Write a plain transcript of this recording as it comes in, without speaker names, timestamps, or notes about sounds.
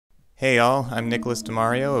Hey all, I'm Nicholas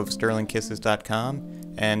DeMario of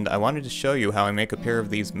SterlingKisses.com, and I wanted to show you how I make a pair of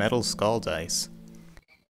these metal skull dice.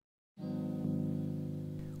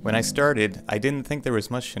 When I started, I didn't think there was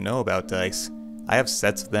much to know about dice. I have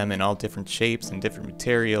sets of them in all different shapes and different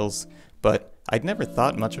materials, but I'd never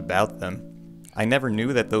thought much about them. I never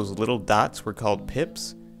knew that those little dots were called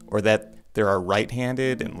pips, or that there are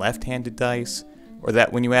right-handed and left-handed dice, or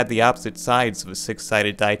that when you add the opposite sides of a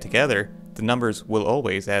six-sided die together, the numbers will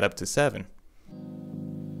always add up to 7.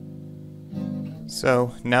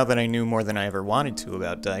 So, now that I knew more than I ever wanted to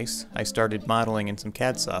about dice, I started modeling in some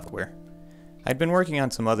CAD software. I'd been working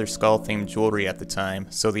on some other skull-themed jewelry at the time,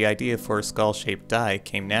 so the idea for a skull-shaped die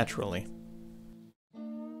came naturally.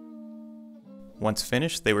 Once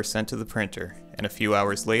finished, they were sent to the printer, and a few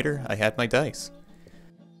hours later, I had my dice.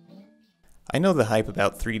 I know the hype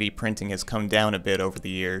about 3D printing has come down a bit over the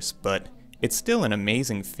years, but it's still an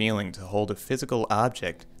amazing feeling to hold a physical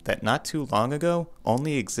object that not too long ago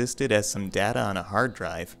only existed as some data on a hard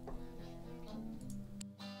drive.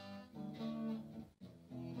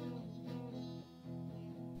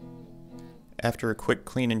 After a quick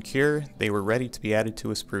clean and cure, they were ready to be added to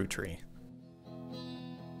a sprue tree.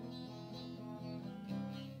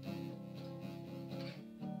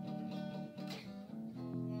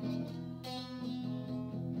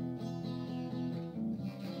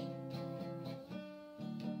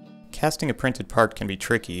 Casting a printed part can be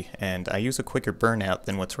tricky, and I use a quicker burnout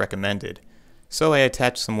than what's recommended, so I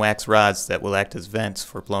attach some wax rods that will act as vents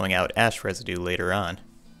for blowing out ash residue later on.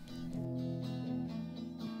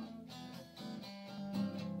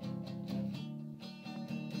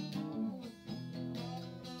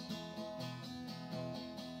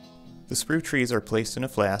 The sprue trees are placed in a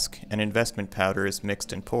flask, and investment powder is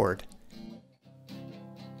mixed and poured.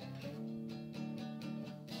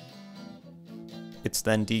 It's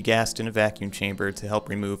then degassed in a vacuum chamber to help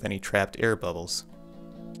remove any trapped air bubbles.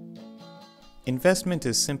 Investment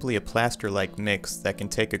is simply a plaster-like mix that can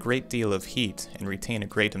take a great deal of heat and retain a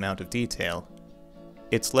great amount of detail.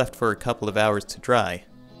 It's left for a couple of hours to dry.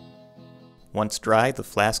 Once dry, the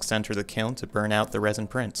flasks enter the kiln to burn out the resin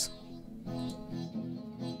prints.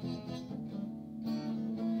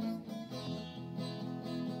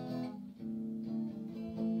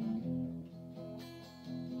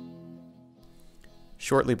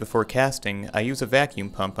 Shortly before casting, I use a vacuum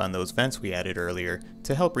pump on those vents we added earlier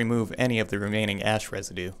to help remove any of the remaining ash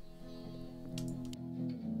residue.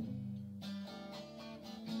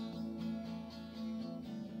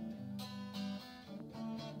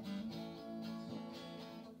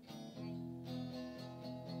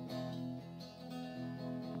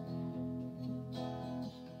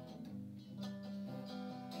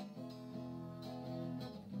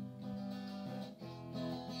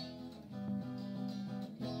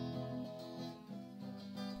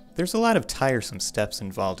 There's a lot of tiresome steps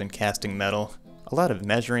involved in casting metal, a lot of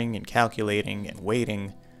measuring and calculating and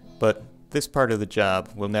waiting, but this part of the job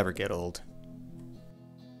will never get old.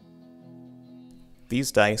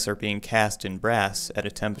 These dice are being cast in brass at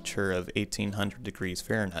a temperature of 1800 degrees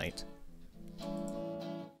Fahrenheit.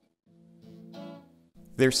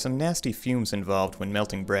 There's some nasty fumes involved when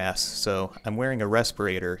melting brass, so I'm wearing a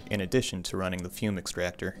respirator in addition to running the fume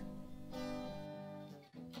extractor.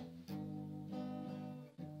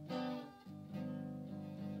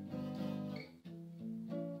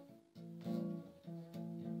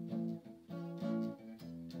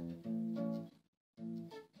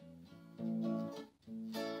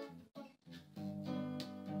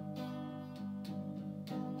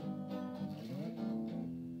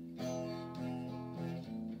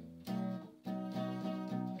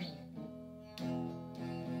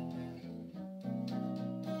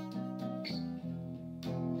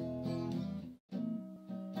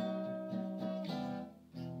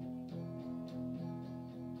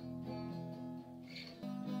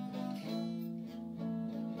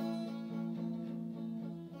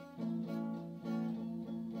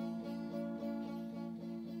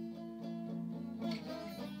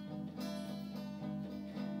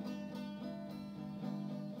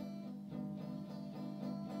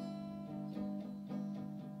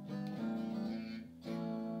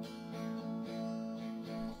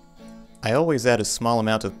 I always add a small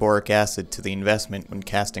amount of boric acid to the investment when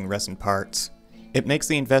casting resin parts. It makes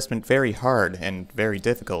the investment very hard and very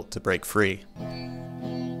difficult to break free.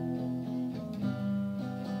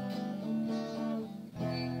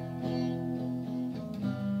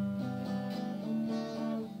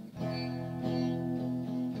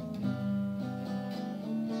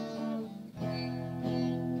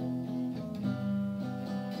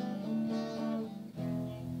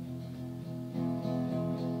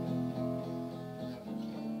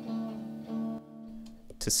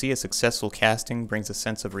 to see a successful casting brings a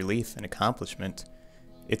sense of relief and accomplishment.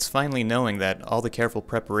 It's finally knowing that all the careful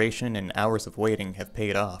preparation and hours of waiting have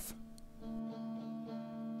paid off.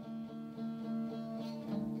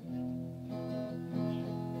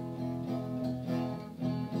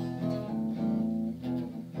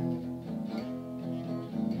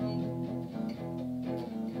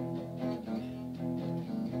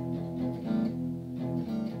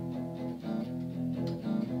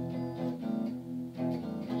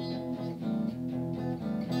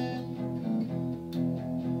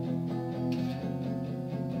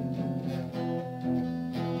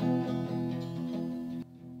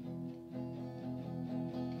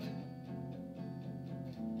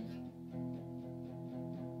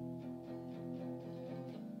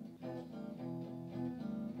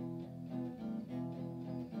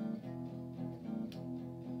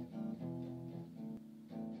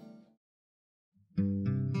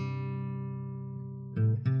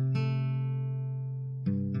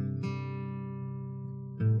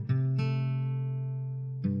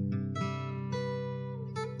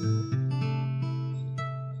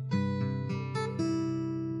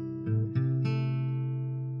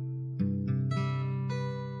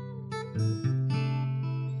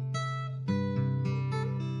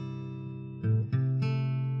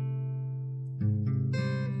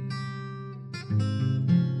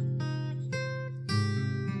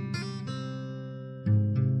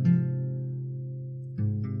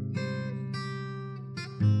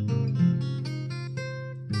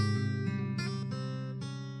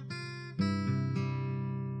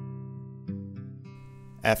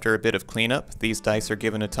 After a bit of cleanup, these dice are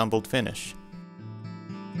given a tumbled finish.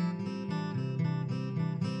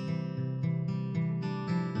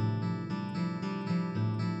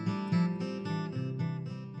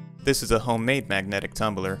 This is a homemade magnetic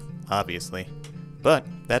tumbler, obviously, but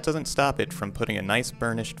that doesn't stop it from putting a nice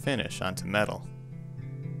burnished finish onto metal.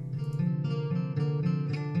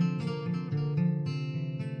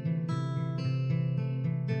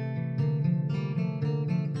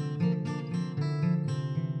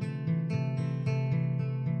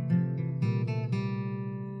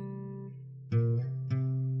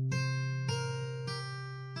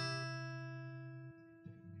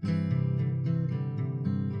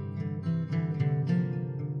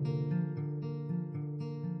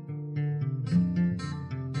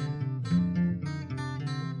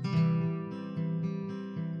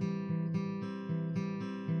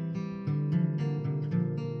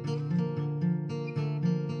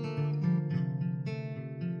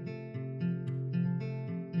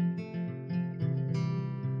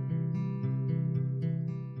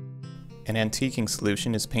 An antiquing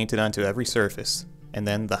solution is painted onto every surface, and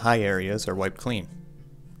then the high areas are wiped clean.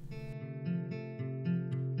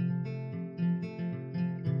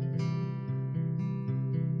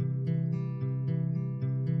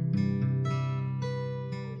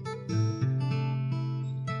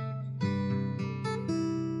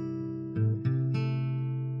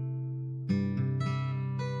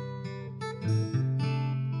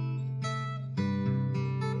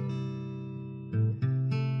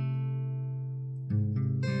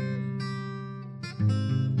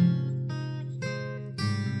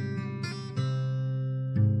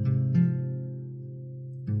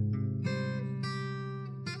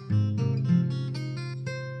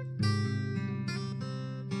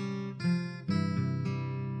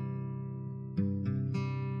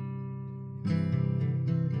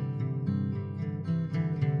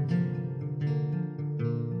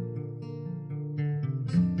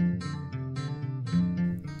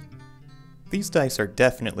 These dice are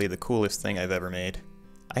definitely the coolest thing I've ever made.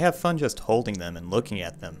 I have fun just holding them and looking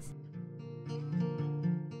at them.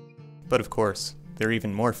 But of course, they're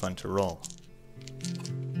even more fun to roll.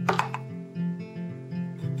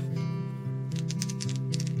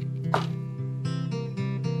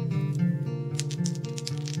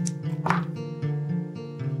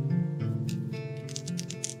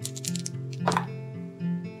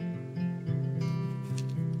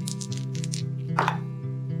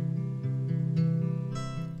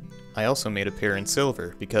 I also made a pair in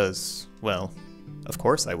silver because, well, of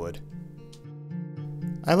course I would.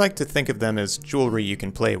 I like to think of them as jewelry you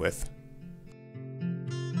can play with.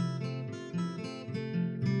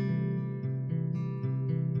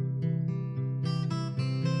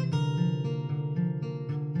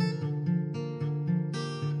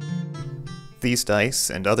 These dice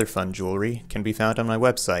and other fun jewelry can be found on my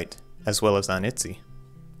website, as well as on Etsy.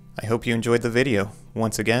 I hope you enjoyed the video.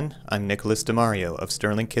 Once again, I'm Nicholas DeMario of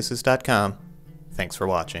SterlingKisses.com. Thanks for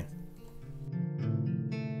watching.